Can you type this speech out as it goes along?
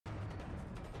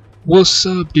What's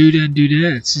up, dude and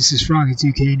dudettes? This is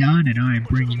Froggy2K9 and I am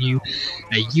bringing you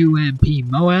a UMP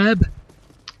Moab.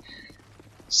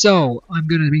 So, I'm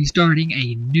going to be starting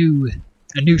a new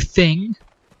thing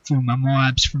for my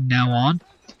Moabs from now on.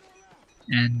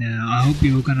 And I hope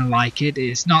you're going to like it.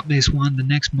 It's not this one, the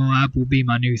next Moab will be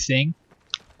my new thing.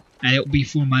 And it will be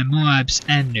for my Moabs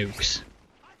and nukes.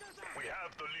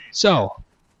 So,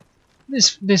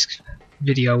 this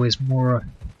video is more,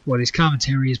 well, this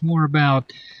commentary is more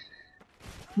about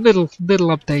little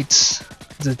updates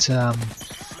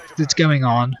that's going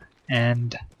on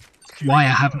and why I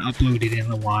haven't uploaded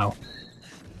in a while.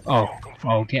 Oh,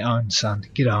 get owned, son,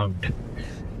 get owned.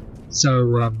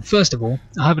 So first of all,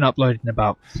 I haven't uploaded in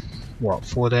about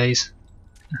 4 days,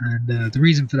 and the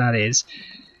reason for that is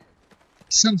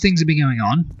some things have been going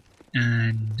on,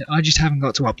 and I just haven't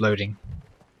got to uploading.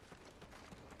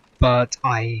 But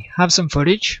I have some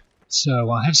footage.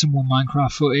 So I have some more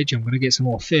Minecraft footage. I'm going to get some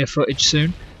more Fear footage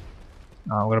soon.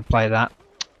 I'm going to play that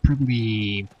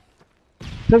probably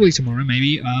tomorrow,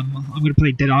 maybe. I'm going to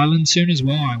play Dead Island soon as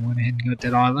well. I went ahead and got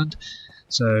Dead Island,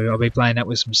 so I'll be playing that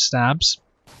with some stabs.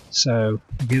 So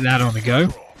I'll get that on the go.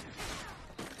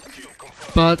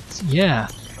 But yeah,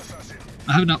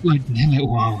 I haven't uploaded in a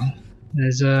little while. There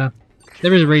is a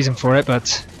reason for it,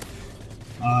 but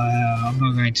I'm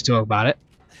not going to talk about it.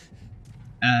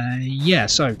 Yeah,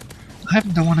 so I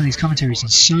haven't done one of these commentaries in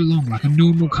so long, like a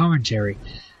normal commentary.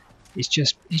 It's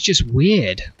just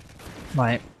weird.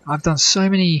 Like, I've done so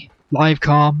many live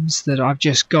comms that I've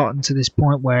just gotten to this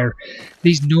point where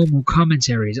these normal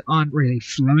commentaries aren't really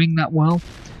flowing that well.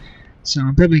 So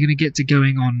I'm probably going to get to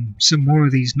going on some more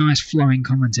of these nice flowing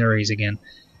commentaries again,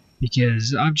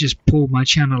 because I've just pulled my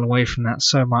channel away from that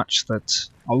so much that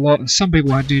some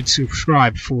people I do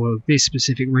subscribe for this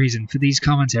specific reason, for these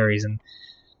commentaries, and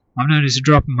I've noticed a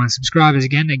drop in my subscribers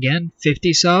again,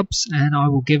 50 subs, and I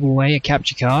will give away a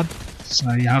capture card,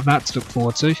 so you have that to look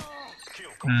forward to.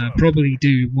 Probably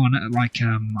do one at like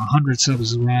 100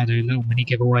 subs as well, do a little mini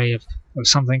giveaway of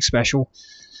something special.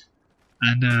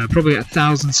 And probably at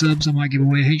 1,000 subs I might give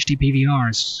away a HD PVR,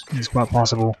 is quite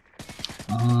possible.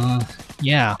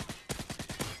 Yeah.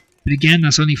 But again,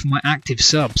 that's only for my active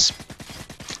subs.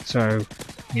 So,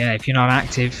 yeah, if you're not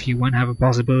active, you won't have a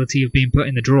possibility of being put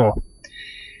in the draw.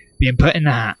 Being put in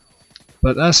the hat.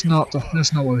 But that's not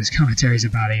what this commentary is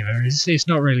about either. It's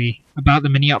not really about the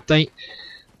mini update,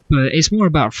 but it's more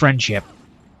about friendship.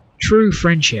 True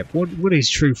friendship. What is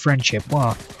true friendship?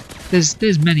 Well,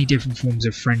 there's many different forms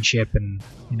of friendship, and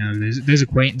you know, there's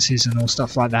acquaintances and all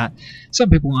stuff like that.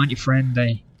 Some people aren't your friend.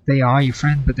 They are your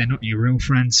friend, but they're not your real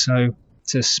friends, so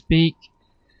to speak.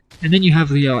 And then you have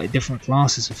the different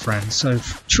classes of friends. So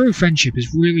true friendship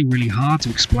is really hard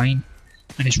to explain.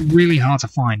 And it's really hard to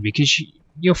find, because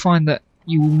you'll find that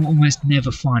you will almost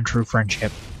never find true friendship.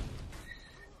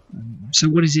 So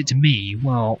what is it to me?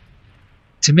 Well,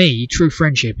 to me, true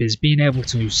friendship is being able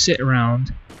to sit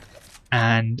around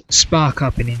and spark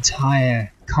up an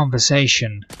entire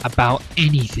conversation about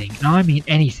anything. And I mean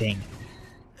anything.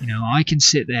 You know, I can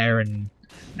sit there and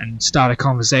start a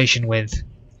conversation with,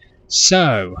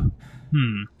 so,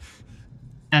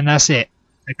 and that's it.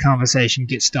 A conversation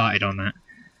gets started on that.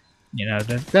 You know,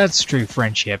 that's true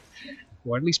friendship,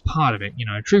 or at least part of it. You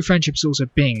know, true friendship's also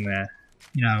being there.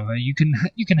 You know, you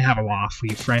can have a laugh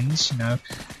with your friends. You know,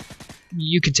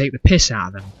 you can take the piss out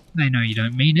of them. They know you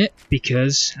don't mean it,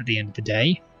 because at the end of the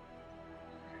day,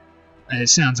 it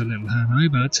sounds a little homo,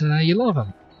 but you love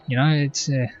them. You know,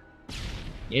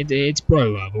 it's bro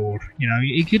love, or you know,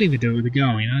 you could even do it with a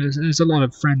girl. You know, there's a lot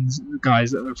of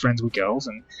guys that are friends with girls,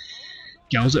 and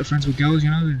girls that are friends with girls, you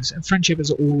know, friendship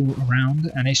is all around,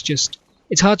 and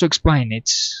it's hard to explain.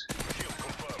 It's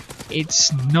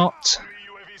not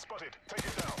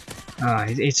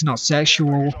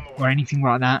sexual or anything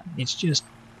like that. It's just,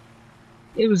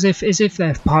 as if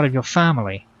they're part of your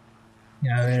family. You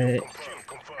know,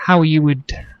 how you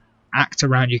would act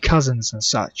around your cousins and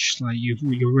such, like your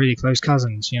really close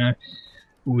cousins, you know,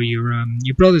 or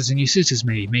your brothers and your sisters.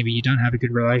 Maybe you don't have a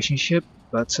good relationship,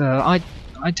 but I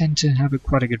tend to have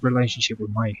quite a good relationship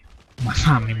with my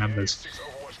family members.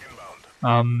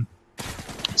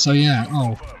 So yeah,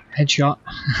 headshot.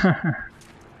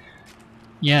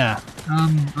 Yeah,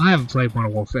 I haven't played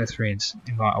Modern Warfare 3 in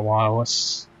like a while.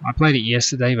 I played it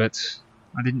yesterday, but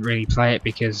I didn't really play it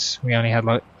because we only had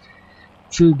like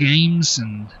 4 games,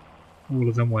 and all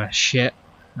of them were shit,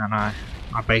 and I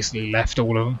basically left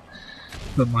all of them.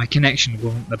 But my connection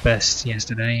wasn't the best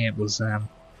yesterday. It was,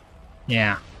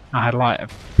 yeah, I had like a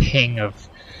ping of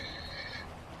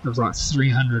like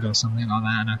 300 or something like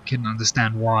that, and I couldn't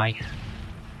understand why.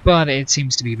 But it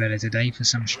seems to be better today for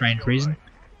some strange reason.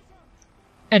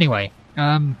 Anyway,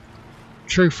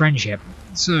 true friendship.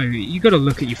 So you got to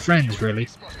look at your friends, really.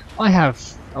 I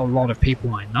have a lot of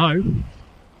people I know.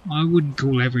 I wouldn't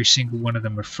call every single one of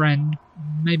them a friend.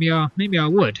 Maybe I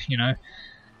would, you know.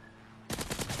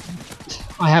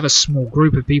 I have a small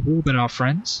group of people that are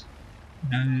friends,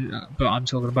 you know, but I'm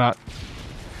talking about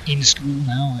in school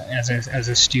now. As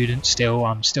a student,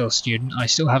 I'm still a student. I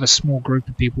still have a small group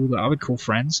of people that I would call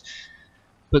friends,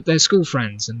 but they're school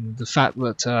friends, and the fact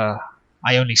that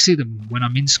I only see them when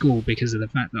I'm in school because of the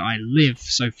fact that I live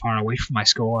so far away from my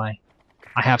school. I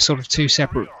have sort of two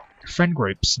separate friend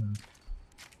groups, and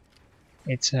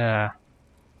it's kind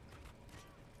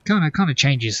of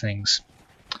changes things.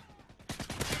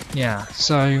 Yeah,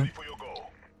 so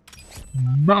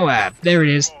M.O.A.B. There it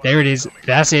is. There it is.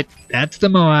 That's it. That's the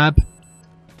M.O.A.B.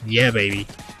 Yeah, baby.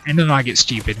 And then I get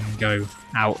stupid and go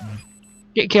out and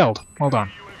get killed. Well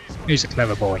done. Who's a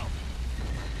clever boy?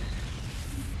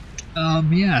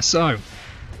 Yeah, so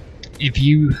if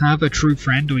you have a true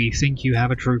friend, or you think you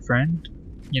have a true friend,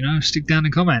 you know, stick down in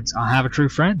the comments. I have a true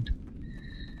friend.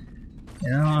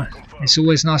 You know, it's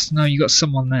always nice to know you got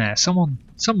someone there, someone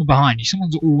behind you.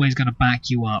 Someone's always going to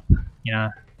back you up. You know,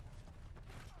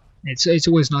 it's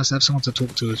always nice to have someone to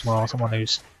talk to as well. Someone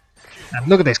who's. And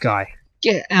look at this guy.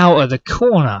 Get out of the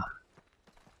corner.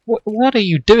 What are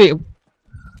you doing?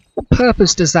 What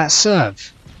purpose does that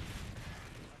serve?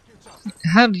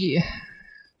 How do you?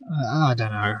 I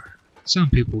don't know.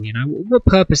 Some people, you know, what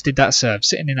purpose did that serve?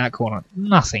 Sitting in that corner,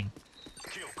 nothing.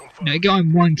 You know, he got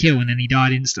him one kill and then he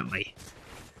died instantly.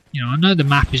 You know, I know the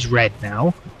map is red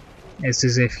now. It's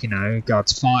as if, you know,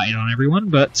 God's farted on everyone,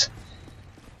 but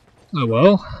oh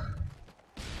well.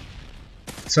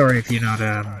 Sorry if you're not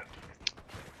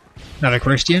a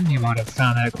Christian. You might have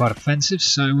found that quite offensive.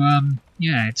 So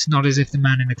yeah, it's not as if the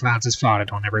man in the clouds has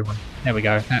farted on everyone. There we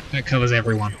go. That covers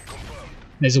everyone.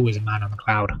 There's always a man on the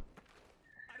cloud.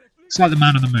 It's like the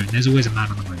man on the moon. There's always a man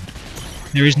on the moon.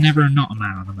 There is never not a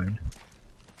man on the moon.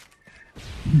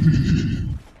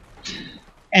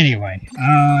 Anyway,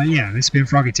 yeah, this has been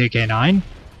Froggy2k9,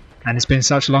 and it's been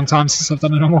such a long time since I've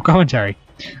done a normal commentary.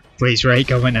 Please rate,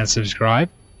 comment, and subscribe.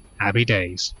 Happy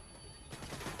days.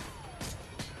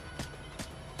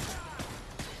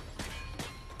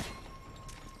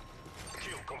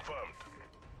 Kill confirmed.